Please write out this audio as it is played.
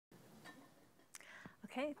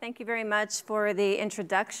Okay, thank you very much for the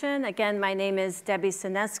introduction. Again, my name is Debbie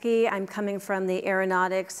Senesky. I'm coming from the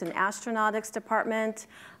Aeronautics and Astronautics Department.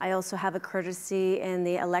 I also have a courtesy in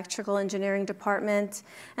the Electrical Engineering Department.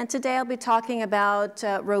 And today I'll be talking about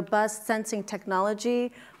robust sensing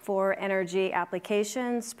technology for energy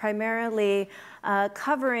applications, primarily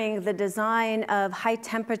covering the design of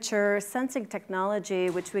high-temperature sensing technology,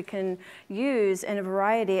 which we can use in a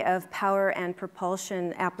variety of power and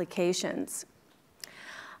propulsion applications.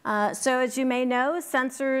 So as you may know,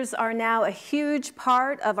 sensors are now a huge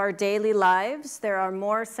part of our daily lives. There are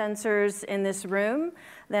more sensors in this room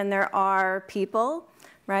than there are people,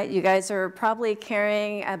 right? You guys are probably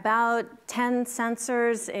carrying about 10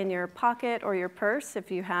 sensors in your pocket or your purse if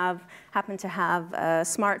you happen to have a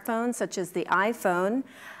smartphone, such as the iPhone.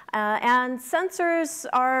 And sensors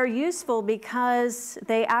are useful because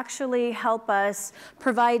they actually help us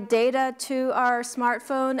provide data to our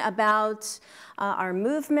smartphone about our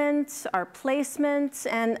movement, our placement,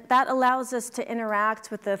 and that allows us to interact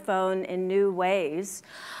with the phone in new ways.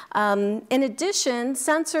 In addition,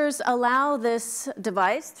 sensors allow this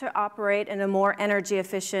device to operate in a more energy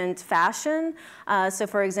efficient fashion. So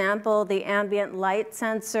for example, the ambient light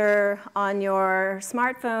sensor on your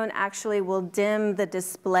smartphone actually will dim the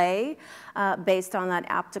display based on that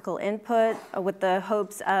optical input with the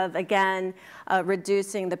hopes of, again,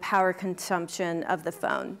 reducing the power consumption of the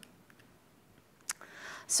phone.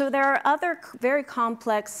 So there are other very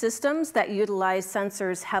complex systems that utilize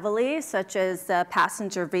sensors heavily, such as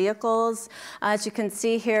passenger vehicles. As you can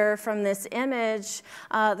see here from this image,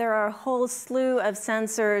 there are a whole slew of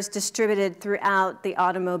sensors distributed throughout the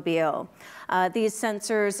automobile. These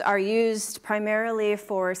sensors are used primarily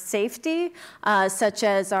for safety, such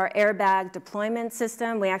as our airbag deployment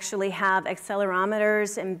system. We actually have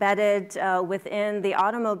accelerometers embedded within the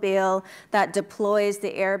automobile that deploys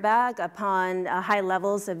the airbag upon high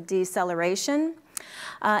levels of deceleration.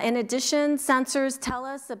 In addition, sensors tell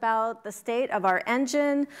us about the state of our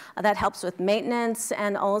engine. That helps with maintenance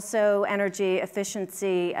and also energy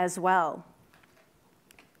efficiency as well.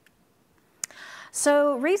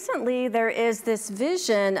 So recently, there is this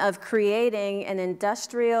vision of creating an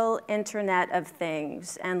industrial Internet of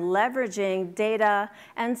Things and leveraging data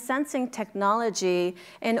and sensing technology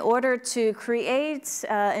in order to create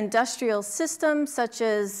industrial systems such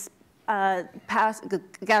as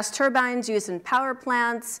gas turbines used in power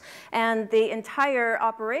plants and the entire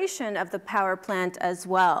operation of the power plant as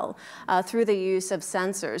well through the use of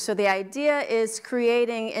sensors. So the idea is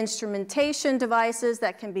creating instrumentation devices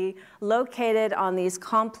that can be located on these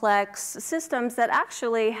complex systems that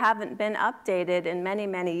actually haven't been updated in many,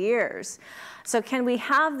 many years. So can we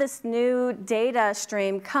have this new data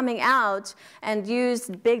stream coming out and use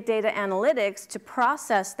big data analytics to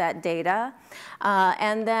process that data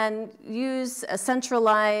and then use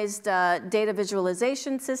centralized data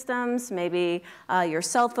visualization systems, maybe your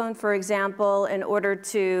cell phone, for example, in order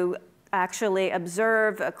to actually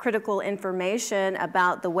observe critical information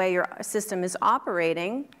about the way your system is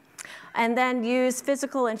operating. And then use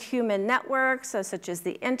physical and human networks, such as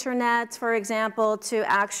the internet, for example, to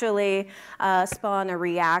actually spawn a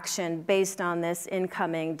reaction based on this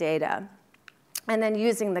incoming data. And then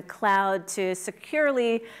using the cloud to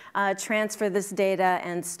securely transfer this data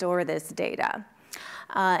and store this data.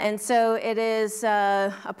 And so it is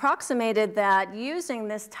approximated that using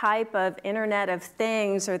this type of Internet of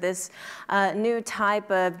Things or this new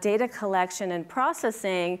type of data collection and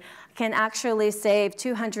processing can actually save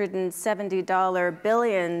 $270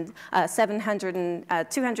 billion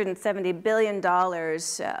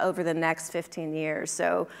over the next 15 years.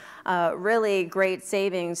 So really great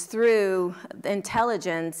savings through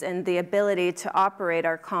intelligence and the ability to operate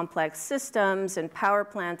our complex systems and power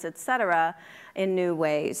plants, et cetera, in new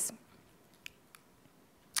ways.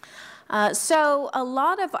 So a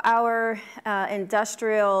lot of our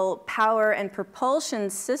industrial power and propulsion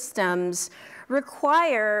systems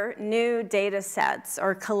require new data sets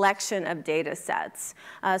or collection of data sets.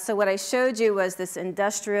 So what I showed you was this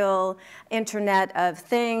industrial Internet of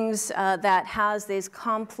Things that has these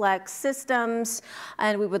complex systems,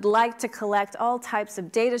 and we would like to collect all types of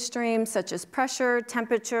data streams such as pressure,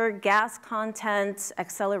 temperature, gas content,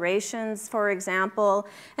 accelerations, for example,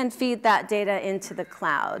 and feed that data into the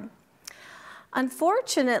cloud.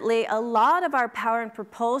 Unfortunately, a lot of our power and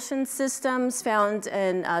propulsion systems found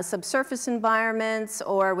in subsurface environments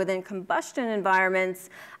or within combustion environments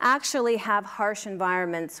actually have harsh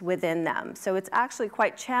environments within them. So it's actually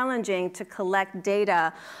quite challenging to collect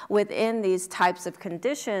data within these types of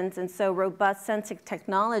conditions, and so robust sensing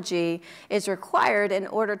technology is required in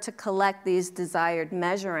order to collect these desired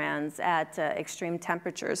measurements at extreme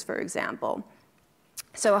temperatures, for example.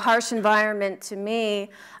 So a harsh environment to me,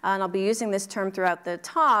 and I'll be using this term throughout the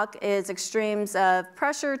talk, is extremes of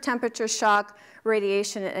pressure, temperature, shock,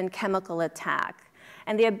 radiation, and chemical attack.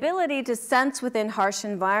 And the ability to sense within harsh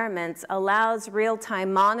environments allows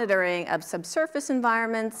real-time monitoring of subsurface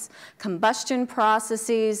environments, combustion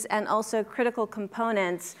processes, and also critical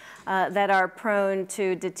components that are prone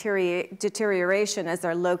to deterioration as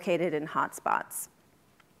they're located in hotspots.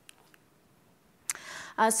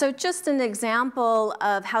 So just an example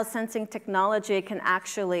of how sensing technology can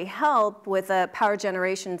actually help with a power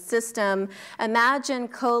generation system. Imagine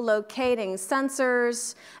co-locating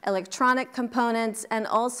sensors, electronic components, and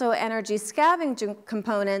also energy scavenging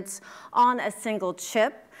components on a single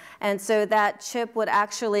chip. And so that chip would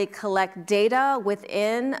actually collect data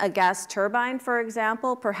within a gas turbine, for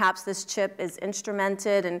example. Perhaps this chip is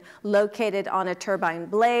instrumented and located on a turbine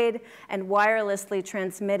blade and wirelessly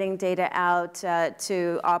transmitting data out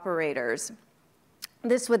to operators.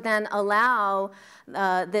 This would then allow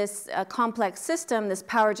this complex system, this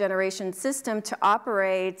power generation system, to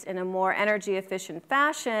operate in a more energy efficient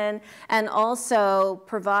fashion and also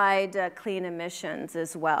provide clean emissions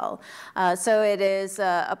as well. So it is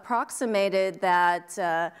approximated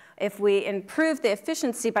that if we improve the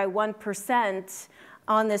efficiency by 1%,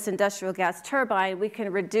 on this industrial gas turbine, we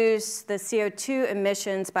can reduce the CO2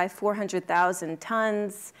 emissions by 400,000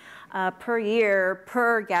 tons per year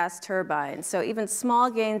per gas turbine. So even small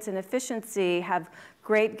gains in efficiency have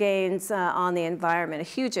great gains on the environment, a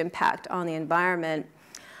huge impact on the environment.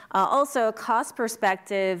 Also, a cost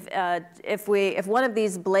perspective, if one of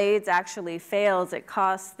these blades actually fails, it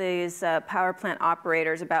costs these power plant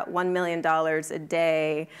operators about $1 million a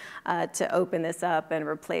day to open this up and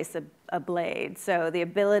replace a blade. So the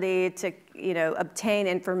ability to obtain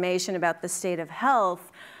information about the state of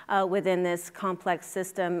health within this complex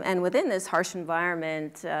system and within this harsh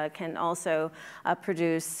environment can also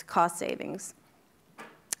produce cost savings.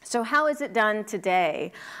 So how is it done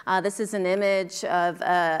today? This is an image of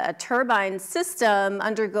a turbine system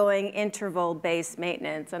undergoing interval-based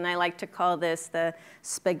maintenance, and I like to call this the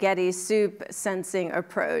spaghetti soup sensing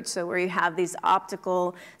approach. So where you have these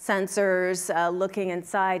optical sensors looking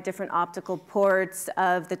inside different optical ports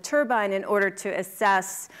of the turbine in order to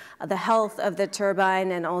assess the health of the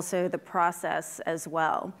turbine and also the process as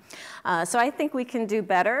well. So I think we can do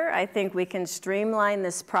better. I think we can streamline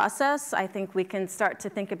this process. I think we can start to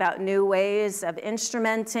think about new ways of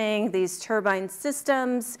instrumenting these turbine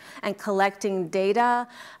systems and collecting data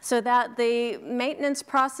so that the maintenance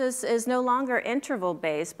process is no longer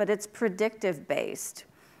interval-based, but it's predictive-based.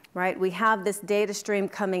 Right? We have this data stream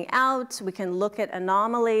coming out. We can look at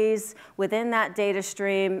anomalies within that data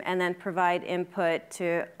stream and then provide input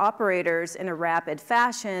to operators in a rapid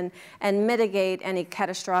fashion and mitigate any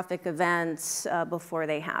catastrophic events before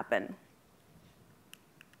they happen.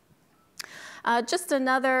 Just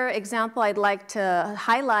another example I'd like to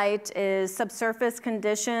highlight is subsurface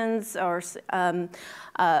conditions or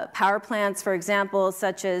power plants, for example,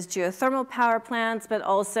 such as geothermal power plants, but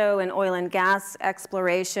also in oil and gas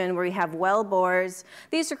exploration where you have well bores.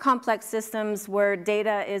 These are complex systems where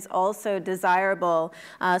data is also desirable,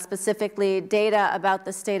 specifically data about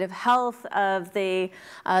the state of health of the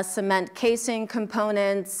cement casing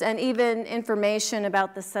components and even information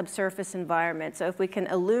about the subsurface environment. So if we can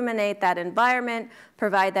illuminate that environment,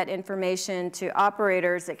 provide that information to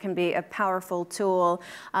operators, it can be a powerful tool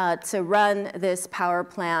to run this power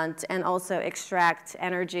plant and also extract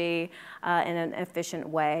energy in an efficient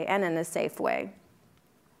way and in a safe way.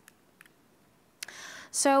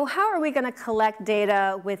 So how are we going to collect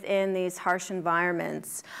data within these harsh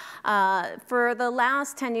environments? For the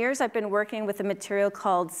last 10 years, I've been working with a material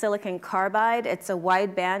called silicon carbide. It's a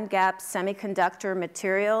wide bandgap semiconductor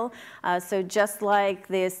material. So just like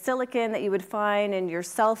the silicon that you would find in your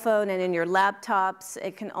cell phone and in your laptops,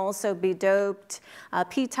 it can also be doped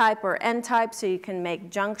P-type or N-type, so you can make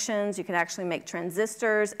junctions. You can actually make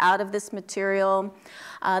transistors out of this material.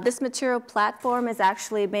 This material platform is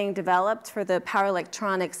actually being developed for the power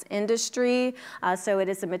electronics industry. So it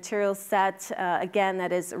is a material set, again,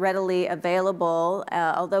 that is readily available.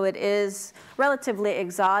 Although it is relatively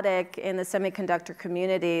exotic in the semiconductor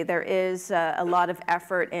community, there is a lot of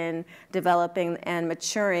effort in developing and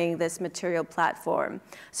maturing this material platform.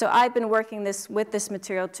 So I've been working with this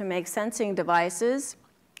material to make sensing devices.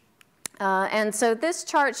 And so this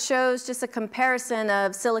chart shows just a comparison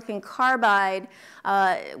of silicon carbide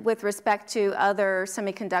with respect to other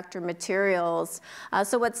semiconductor materials.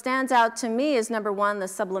 So what stands out to me is, number one, the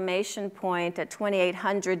sublimation point at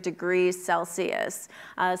 2800 degrees Celsius.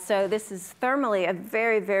 So this is thermally a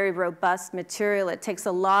very, very robust material. It takes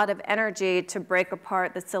a lot of energy to break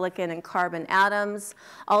apart the silicon and carbon atoms.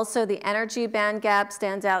 Also, the energy band gap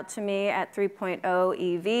stands out to me at 3.0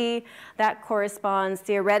 eV. That corresponds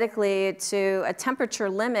theoretically to a temperature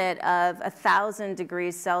limit of 1000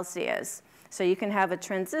 degrees Celsius. So you can have a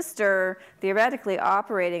transistor theoretically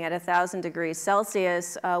operating at 1000 degrees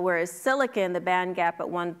Celsius, whereas silicon, the band gap at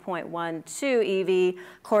 1.12 eV,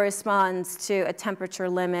 corresponds to a temperature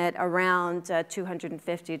limit around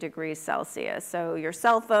 250 degrees Celsius. So your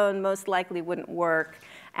cell phone most likely wouldn't work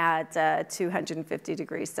at 250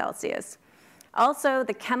 degrees Celsius. Also,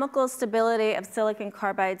 the chemical stability of silicon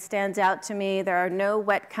carbide stands out to me. There are no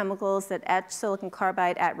wet chemicals that etch silicon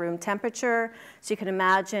carbide at room temperature. So you can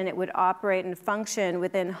imagine it would operate and function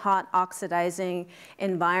within hot oxidizing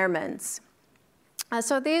environments.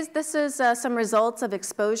 This is some results of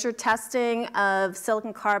exposure testing of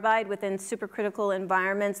silicon carbide within supercritical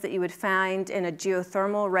environments that you would find in a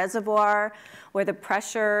geothermal reservoir, where the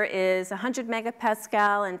pressure is 100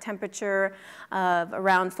 megapascal and temperature of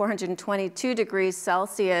around 422 degrees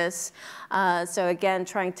Celsius. So again,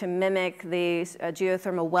 trying to mimic the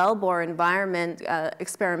geothermal wellbore environment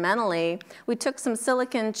experimentally. We took some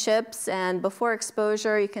silicon chips, and before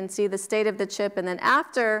exposure, you can see the state of the chip, and then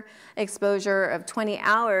after exposure of 20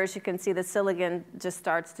 hours, you can see the silicon just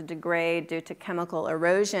starts to degrade due to chemical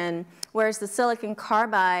erosion, whereas the silicon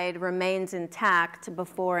carbide remains intact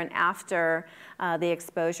before and after the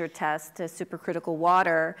exposure test to supercritical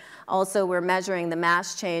water. Also, we're measuring the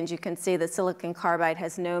mass change. You can see the silicon carbide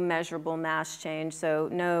has no measurable mass change, so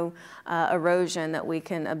no erosion that we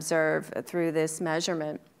can observe through this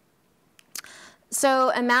measurement. So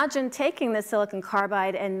imagine taking the silicon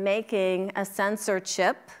carbide and making a sensor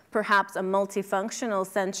chip, perhaps a multifunctional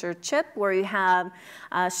sensor chip where you have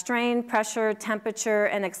strain, pressure, temperature,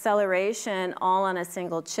 and acceleration all on a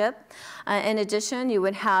single chip. In addition, you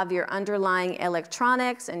would have your underlying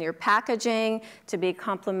electronics and your packaging to be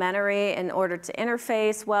complementary in order to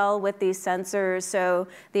interface well with these sensors. So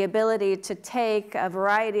the ability to take a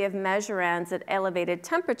variety of measurements at elevated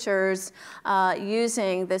temperatures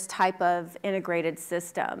using this type of integrated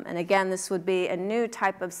system. And again, this would be a new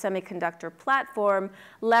type of semiconductor platform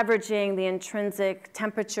leveraging the intrinsic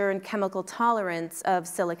temperature and chemical tolerance of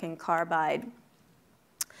silicon carbide.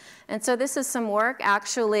 And so this is some work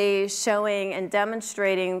actually showing and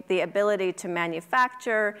demonstrating the ability to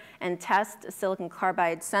manufacture and test silicon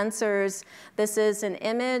carbide sensors. This is an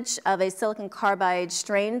image of a silicon carbide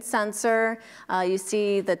strain sensor. You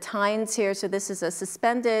see the tines here. So this is a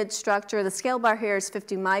suspended structure. The scale bar here is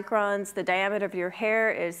 50 microns. The diameter of your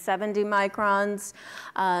hair is 70 microns.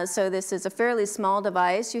 So this is a fairly small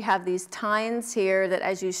device. You have these tines here that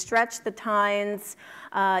as you stretch the tines,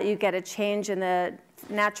 you get a change in the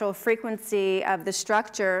natural frequency of the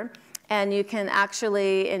structure, and you can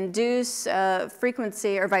actually induce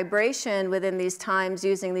frequency or vibration within these times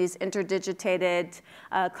using these interdigitated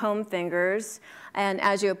comb fingers. And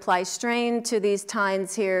as you apply strain to these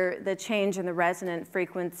tines here, the change in the resonant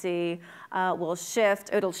frequency will shift.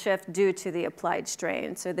 It'll shift due to the applied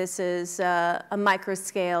strain. So this is a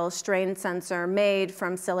microscale strain sensor made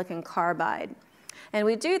from silicon carbide. And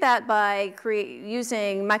we do that by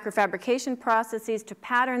using microfabrication processes to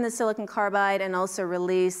pattern the silicon carbide and also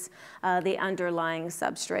release the underlying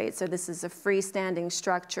substrate. So this is a freestanding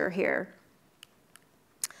structure here.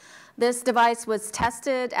 This device was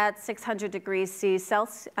tested at 600 degrees C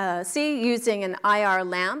using an IR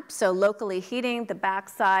lamp, so locally heating the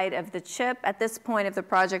backside of the chip. At this point of the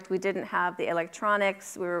project, we didn't have the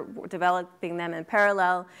electronics. We were developing them in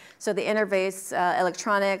parallel. So the interface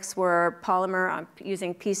electronics were polymer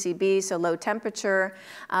using PCB, so low temperature.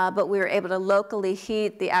 But we were able to locally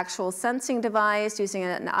heat the actual sensing device using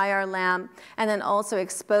an IR lamp, and then also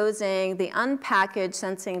exposing the unpackaged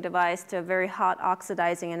sensing device to a very hot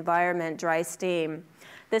oxidizing environment, dry steam.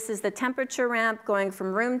 This is the temperature ramp going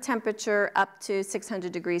from room temperature up to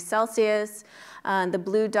 600 degrees Celsius. The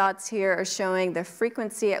blue dots here are showing the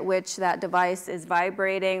frequency at which that device is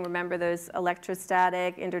vibrating. Remember those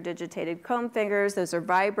electrostatic interdigitated comb fingers, those are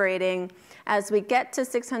vibrating. As we get to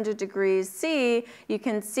 600 degrees C, you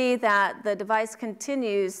can see that the device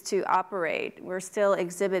continues to operate. We're still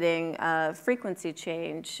exhibiting frequency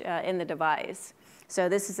change in the device. So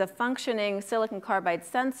this is a functioning silicon carbide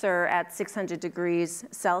sensor at 600 degrees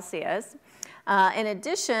Celsius. In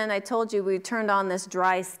addition, I told you we turned on this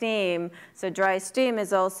dry steam. So dry steam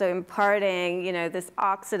is also imparting, this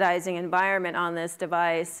oxidizing environment on this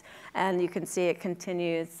device. And you can see it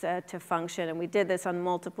continues to function. And we did this on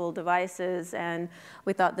multiple devices. And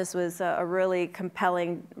we thought this was a really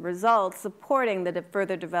compelling result supporting the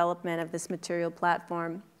further development of this material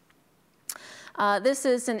platform. This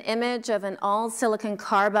is an image of an all silicon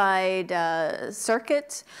carbide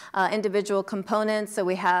circuit, individual components. So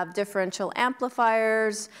we have differential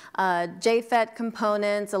amplifiers, JFET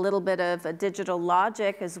components, a little bit of digital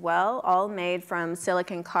logic as well, all made from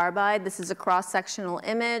silicon carbide. This is a cross-sectional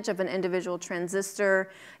image of an individual transistor.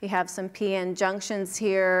 You have some p-n junctions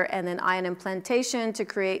here, and then ion implantation to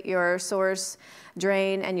create your source,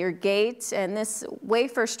 drain, and your gate. And this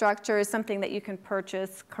wafer structure is something that you can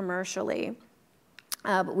purchase commercially.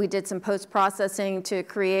 But we did some post-processing to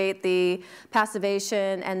create the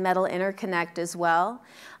passivation and metal interconnect as well.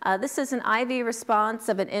 This is an IV response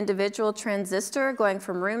of an individual transistor going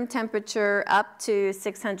from room temperature up to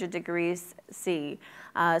 600 degrees C.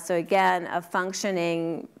 So again, a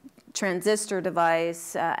functioning transistor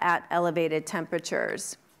device at elevated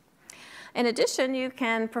temperatures. In addition, you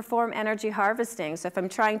can perform energy harvesting. So if I'm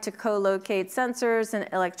trying to co-locate sensors and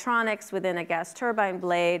electronics within a gas turbine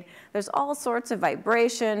blade, there's all sorts of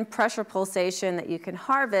vibration, pressure pulsation that you can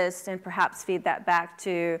harvest and perhaps feed that back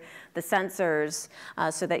to the sensors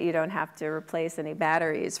so that you don't have to replace any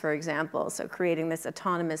batteries, for example. So creating this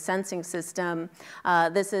autonomous sensing system.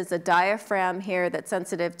 This is a diaphragm here that's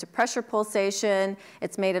sensitive to pressure pulsation.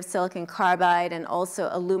 It's made of silicon carbide and also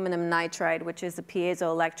aluminum nitride, which is a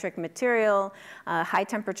piezoelectric material. High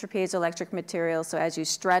temperature piezoelectric material, so as you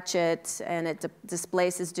stretch it and it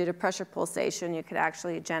displaces due to pressure pulsation, you could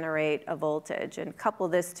actually generate a voltage. And couple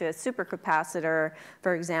this to a supercapacitor,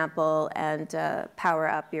 for example, and power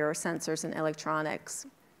up your sensors and electronics.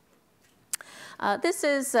 This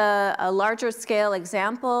is a larger scale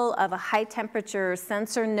example of a high temperature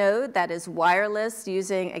sensor node that is wireless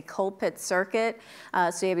using a cold pit circuit.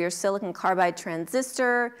 So you have your silicon carbide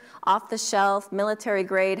transistor, off-the-shelf,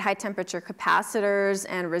 military-grade high-temperature capacitors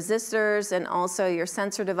and resistors, and also your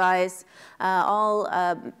sensor device, all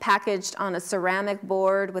packaged on a ceramic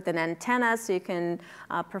board with an antenna so you can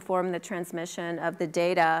perform the transmission of the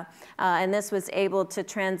data. And this was able to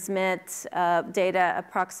transmit data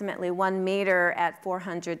approximately 1 meter at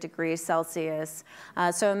 400 degrees Celsius.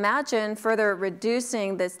 So imagine further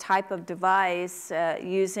reducing this type of device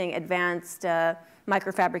using advanced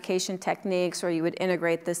microfabrication techniques where you would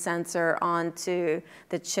integrate the sensor onto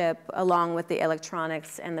the chip along with the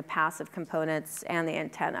electronics and the passive components and the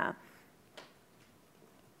antenna.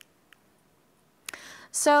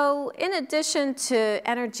 So in addition to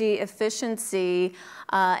energy efficiency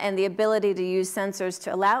and the ability to use sensors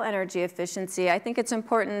to allow energy efficiency, I think it's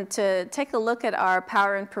important to take a look at our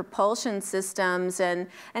power and propulsion systems and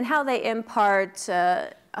how they impart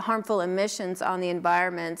harmful emissions on the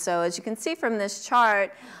environment. So as you can see from this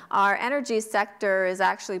chart, our energy sector is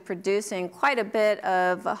actually producing quite a bit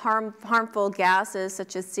of harmful gases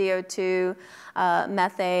such as CO2,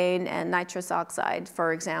 methane, and nitrous oxide,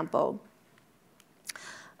 for example.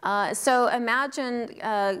 So imagine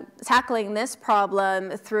tackling this problem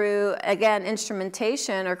through, again,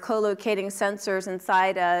 instrumentation or co-locating sensors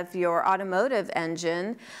inside of your automotive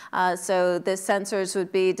engine. So the sensors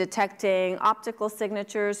would be detecting optical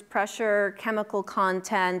signatures, pressure, chemical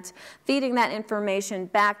content, feeding that information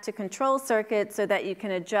back to control circuits so that you can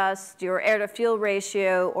adjust your air-to-fuel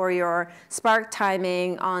ratio or your spark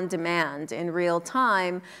timing on demand in real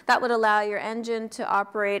time. That would allow your engine to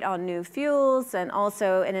operate on new fuels and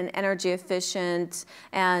also in an energy efficient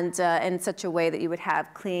and in such a way that you would have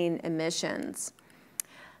clean emissions.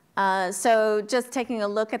 So just taking a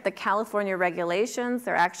look at the California regulations,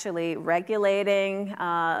 they're actually regulating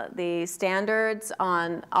the standards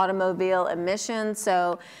on automobile emissions.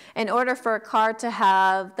 So in order for a car to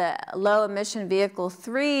have the low emission vehicle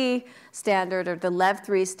 3 standard or the LEV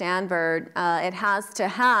 3 standard, it has to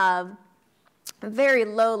have very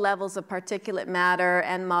low levels of particulate matter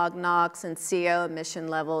and MOG, NOx, and CO emission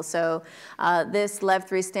levels. So this LEV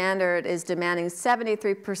 3 standard is demanding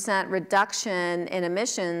 73% reduction in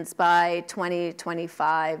emissions by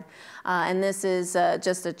 2025. And this is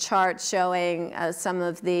just a chart showing some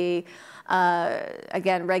of the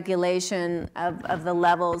again, regulation of the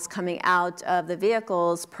levels coming out of the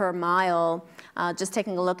vehicles per mile. Just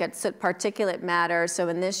taking a look at soot particulate matter. So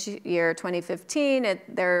in this year, 2015,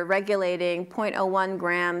 they're regulating 0.01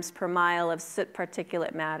 grams per mile of soot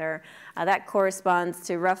particulate matter. That corresponds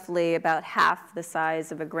to roughly about half the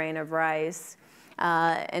size of a grain of rice.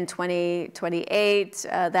 In 2028,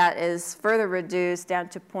 that is further reduced down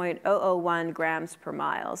to 0.001 grams per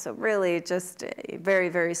mile. So really just very,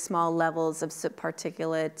 very small levels of soot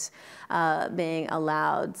particulate being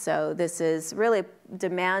allowed. So this is really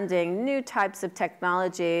demanding new types of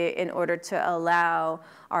technology in order to allow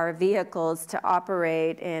our vehicles to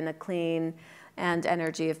operate in a clean and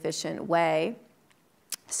energy efficient way.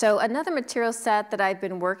 So another material set that I've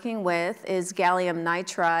been working with is gallium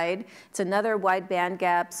nitride. It's another wide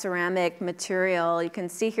bandgap ceramic material. You can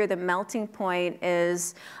see here the melting point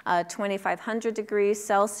is 2,500 degrees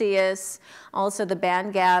Celsius. Also the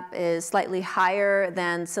bandgap is slightly higher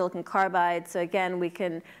than silicon carbide. So again, we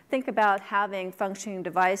can think about having functioning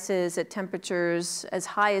devices at temperatures as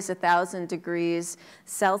high as 1,000 degrees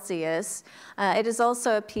Celsius. It is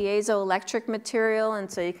also a piezoelectric material, and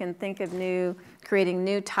so you can think of creating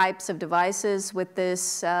new types of devices with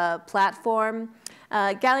this platform.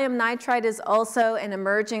 Gallium nitride is also an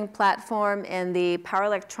emerging platform in the power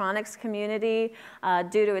electronics community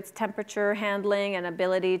due to its temperature handling and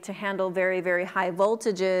ability to handle very, very high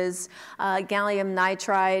voltages. Gallium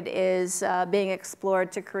nitride is being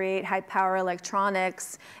explored to create high power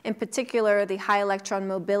electronics, in particular the high electron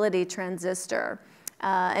mobility transistor.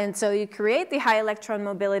 And so you create the high electron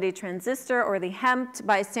mobility transistor, or the HEMT,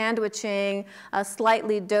 by sandwiching a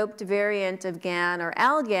slightly doped variant of GaN or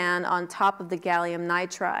AlGaN on top of the gallium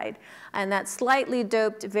nitride. And that slightly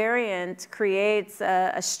doped variant creates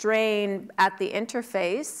a strain at the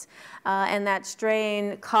interface, and that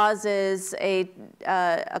strain causes a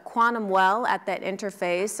quantum well at that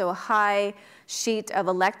interface, so a high sheet of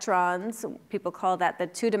electrons. People call that the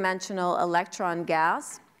two-dimensional electron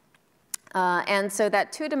gas. And so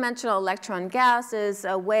that two-dimensional electron gas is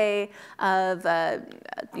a way of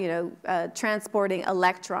transporting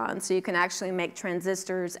electrons. So you can actually make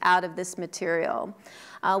transistors out of this material.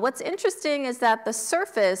 What's interesting is that the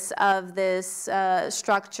surface of this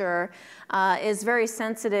structure is very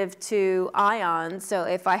sensitive to ions. So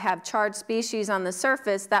if I have charged species on the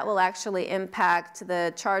surface, that will actually impact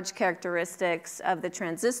the charge characteristics of the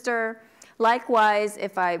transistor. Likewise,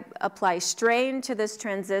 if I apply strain to this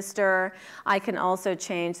transistor, I can also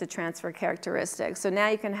change the transfer characteristics. So now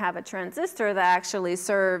you can have a transistor that actually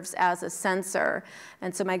serves as a sensor.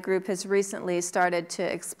 And so my group has recently started to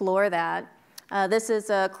explore that. This is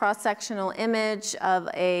a cross-sectional image of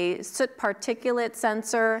a soot particulate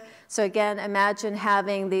sensor. So again, imagine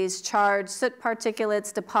having these charged soot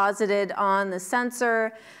particulates deposited on the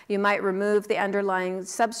sensor. You might remove the underlying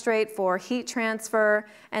substrate for heat transfer,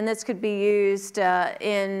 and this could be used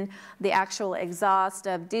in the actual exhaust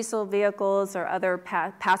of diesel vehicles or other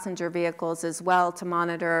passenger vehicles as well to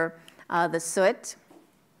monitor the soot.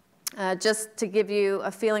 Just to give you a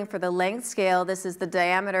feeling for the length scale, this is the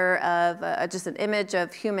diameter of just an image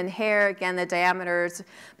of human hair. Again, the diameter is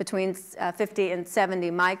between 50 and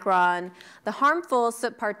 70 micron. The harmful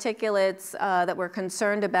soot particulates that we're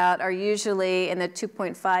concerned about are usually in the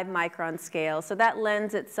 2.5 micron scale. So that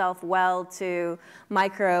lends itself well to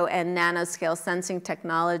micro and nanoscale sensing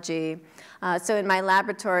technology. So in my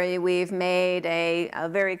laboratory, we've made a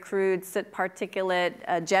very crude soot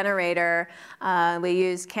particulate generator. We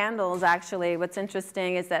use candles, actually. What's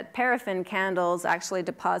interesting is that paraffin candles actually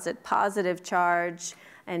deposit positive charge,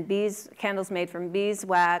 and candles made from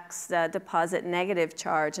beeswax deposit negative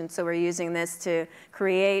charge. And so we're using this to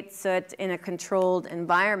create soot in a controlled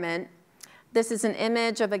environment. This is an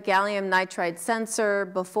image of a gallium nitride sensor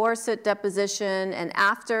before soot deposition and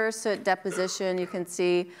after soot deposition. You can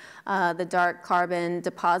see the dark carbon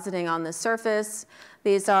depositing on the surface.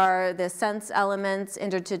 These are the sense elements,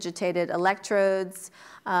 interdigitated electrodes,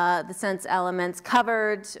 the sense elements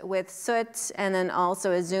covered with soot, and then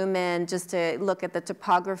also a zoom in just to look at the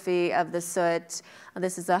topography of the soot.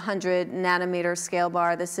 This is a 100 nanometer scale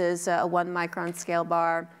bar. This is a 1 micron scale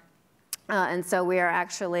bar. And so we are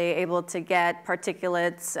actually able to get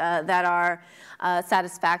particulates that are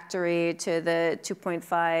satisfactory to the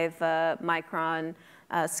 2.5 micron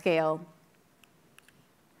scale.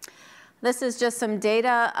 This is just some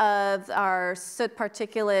data of our soot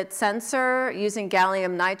particulate sensor using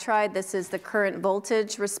gallium nitride. This is the current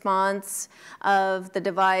voltage response of the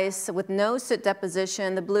device with no soot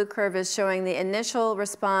deposition. The blue curve is showing the initial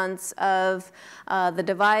response of the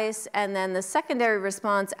device, and then the secondary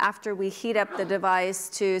response after we heat up the device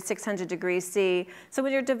to 600 degrees C. So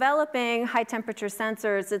when you're developing high temperature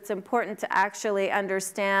sensors, it's important to actually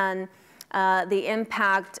understand the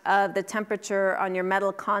impact of the temperature on your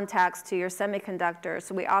metal contacts to your semiconductor.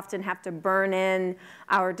 So we often have to burn in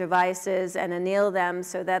our devices and anneal them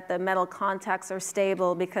so that the metal contacts are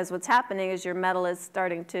stable, because what's happening is your metal is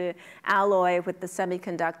starting to alloy with the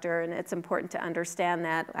semiconductor, and it's important to understand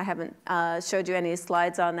that. I haven't showed you any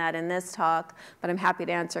slides on that in this talk, but I'm happy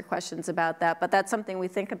to answer questions about that. But that's something we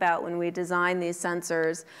think about when we design these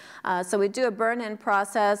sensors. So we do a burn-in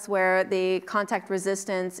process where the contact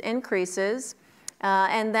resistance increases.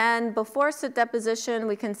 And then before soot deposition,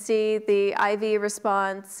 we can see the IV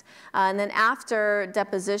response. And then after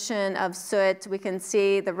deposition of soot, we can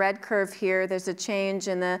see the red curve here. There's a change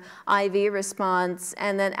in the IV response.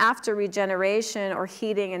 And then after regeneration or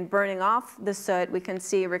heating and burning off the soot, we can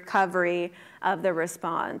see recovery of the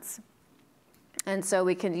response. And so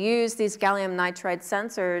we can use these gallium nitride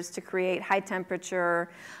sensors to create high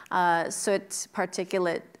temperature soot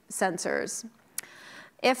particulate sensors.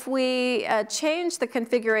 If we change the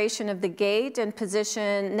configuration of the gate and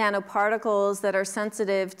position nanoparticles that are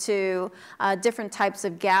sensitive to different types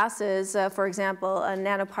of gases, for example, a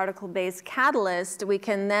nanoparticle-based catalyst, we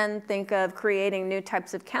can then think of creating new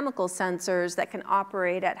types of chemical sensors that can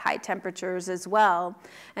operate at high temperatures as well.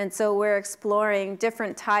 And so we're exploring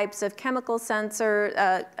different types of chemical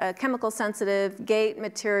chemical-sensitive gate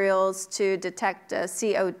materials to detect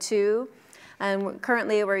CO2. And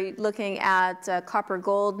currently, we're looking at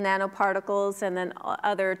copper-gold nanoparticles and then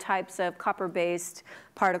other types of copper-based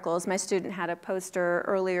particles. My student had a poster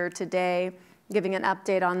earlier today giving an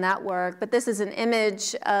update on that work. But this is an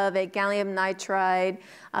image of a gallium nitride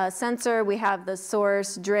sensor. We have the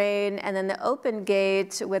source, drain, and then the open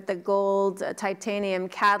gate with the gold titanium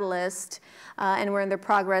catalyst. And we're in the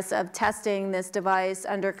progress of testing this device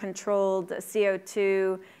under controlled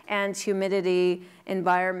CO2 and humidity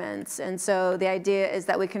environments. And so the idea is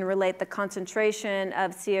that we can relate the concentration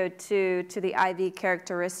of CO2 to the IV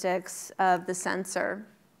characteristics of the sensor.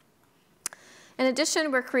 In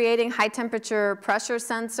addition, we're creating high temperature pressure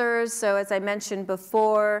sensors. So as I mentioned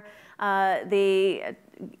before, the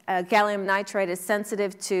gallium nitride is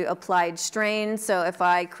sensitive to applied strain. So if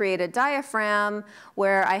I create a diaphragm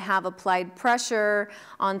where I have applied pressure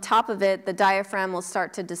on top of it, the diaphragm will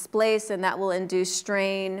start to displace, and that will induce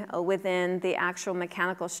strain within the actual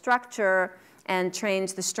mechanical structure and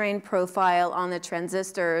change the strain profile on the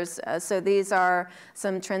transistors. So these are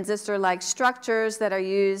some transistor-like structures that are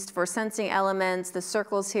used for sensing elements. The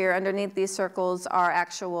circles here, underneath these circles, are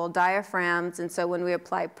actual diaphragms. And so when we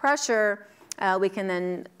apply pressure, we can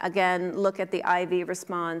then, again, look at the IV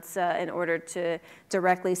response in order to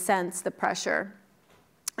directly sense the pressure.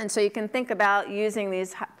 And so you can think about using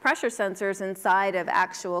these pressure sensors inside of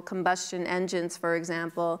actual combustion engines, for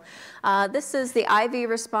example. This is the IV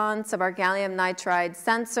response of our gallium nitride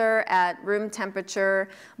sensor at room temperature,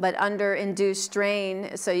 but under induced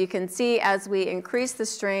strain. So you can see as we increase the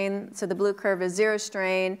strain, so the blue curve is zero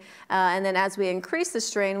strain, and then as we increase the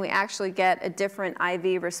strain, we actually get a different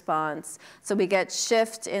IV response. So we get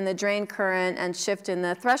shift in the drain current and shift in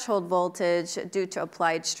the threshold voltage due to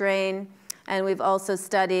applied strain. And we've also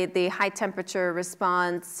studied the high temperature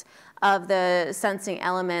response of the sensing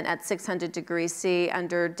element at 600 degrees C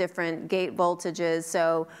under different gate voltages.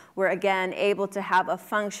 So we're again able to have a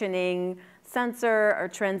functioning sensor or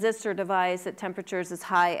transistor device at temperatures as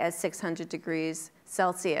high as 600 degrees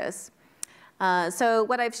Celsius. So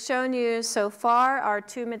what I've shown you so far are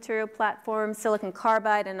two material platforms, silicon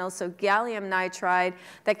carbide and also gallium nitride,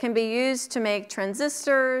 that can be used to make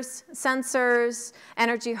transistors, sensors,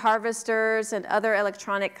 energy harvesters, and other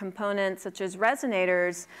electronic components such as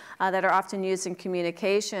resonators that are often used in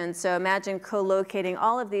communication. So imagine co-locating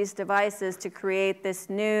all of these devices to create this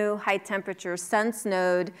new high temperature sense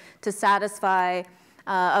node to satisfy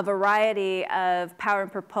a variety of power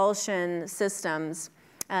and propulsion systems.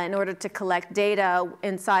 In order to collect data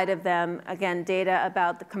inside of them, again, data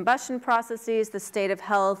about the combustion processes, the state of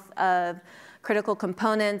health of critical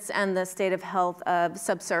components, and the state of health of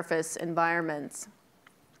subsurface environments.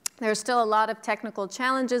 There's still a lot of technical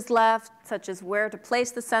challenges left, such as where to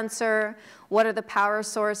place the sensor, what are the power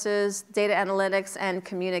sources, data analytics, and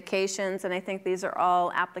communications, and I think these are all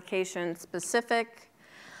application specific.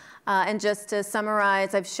 And just to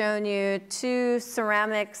summarize, I've shown you two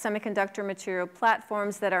ceramic semiconductor material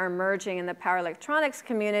platforms that are emerging in the power electronics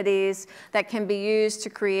communities that can be used to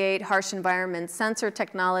create harsh environment sensor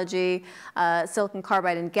technology, silicon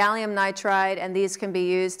carbide and gallium nitride, and these can be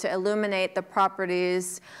used to illuminate the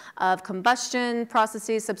properties of combustion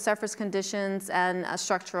processes, subsurface conditions, and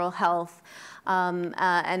structural health.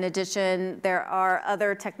 In addition, there are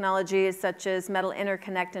other technologies such as metal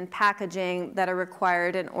interconnect and packaging that are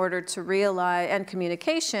required in order to realize, and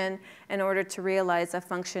communication, in order to realize a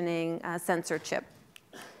functioning sensor chip.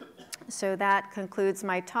 So that concludes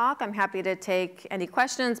my talk. I'm happy to take any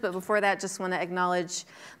questions, but before that, just want to acknowledge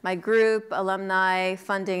my group, alumni,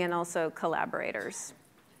 funding, and also collaborators.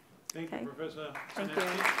 Thank you, Professor Thank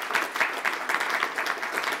Senesky. you.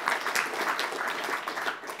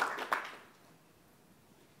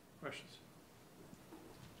 Questions?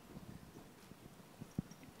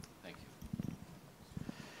 Thank you.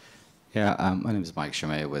 Yeah, my name is Mike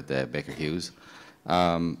Chimay with Baker Hughes.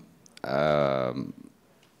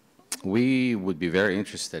 We would be very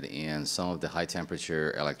interested in some of the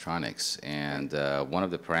high-temperature electronics, and one of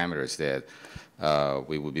the parameters that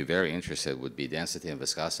we would be very interested would be density and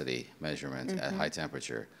viscosity measurement at high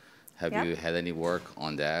temperature. Have you had any work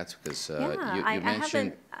on that? Because you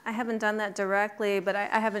mentioned... I haven't done that directly, but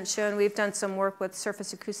I haven't shown. We've done some work with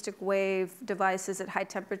surface acoustic wave devices at high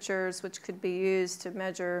temperatures, which could be used to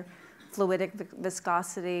measure fluidic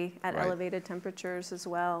viscosity at elevated temperatures as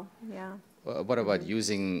well. Yeah. What about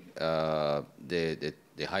using the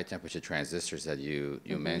high temperature transistors that you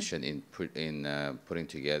mentioned in putting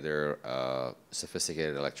together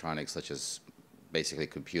sophisticated electronics such as basically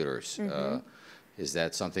computers? Is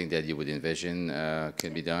that something that you would envision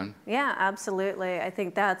can be done? Yeah, absolutely. I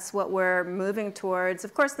think that's what we're moving towards.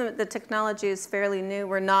 Of course, the technology is fairly new.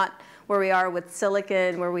 We're not where we are with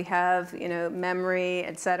silicon, where we have memory,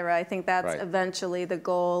 et cetera. I think that's eventually the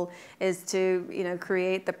goal, is to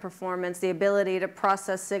create the performance, the ability to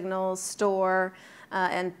process signals, store,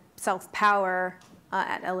 and self-power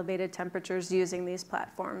at elevated temperatures using these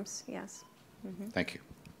platforms. Yes. Thank you.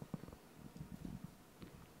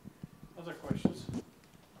 Other questions?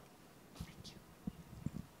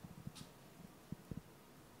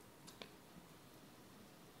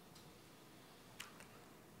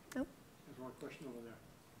 Nope. There's one question over there.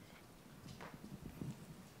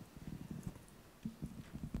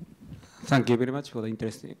 Thank you very much for the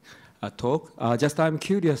interesting talk. Just I'm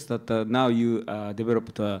curious that now you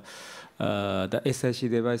developed the SiC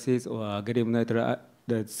devices or gallium nitride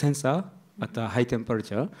the sensor at a high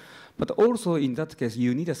temperature. But also in that case,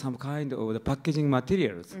 you need some kind of the packaging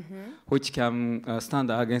materials which can stand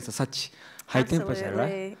against such high temperature,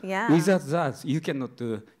 right? Yeah. Without that, you cannot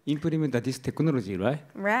implement this technology, right?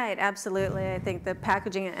 Right, absolutely. I think the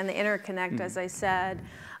packaging and the interconnect, as I said,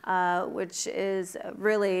 which is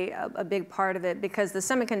really a big part of it, because the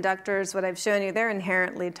semiconductors, what I've shown you, they're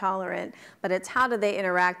inherently tolerant, but it's how do they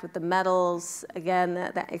interact with the metals. Again,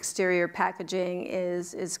 the exterior packaging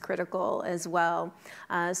is critical as well.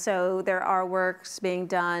 So there are works being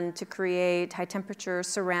done to create high temperature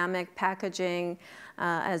ceramic packaging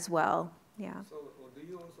as well. Yeah. So do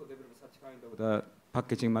you also develop such kind of the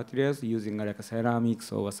packaging materials using like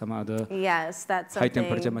ceramics or some other that's high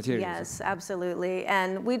temperature materials? Yes, absolutely.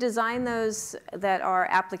 And we design those that are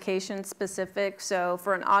application specific. So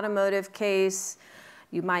for an automotive case,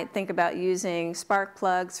 you might think about using spark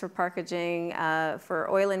plugs for packaging. For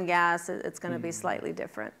oil and gas, it's going to be slightly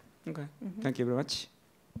different. Okay. Thank you very much.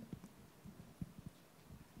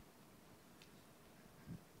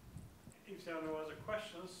 If there are no other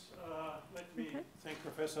questions, let me thank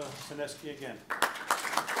Professor Senesky again.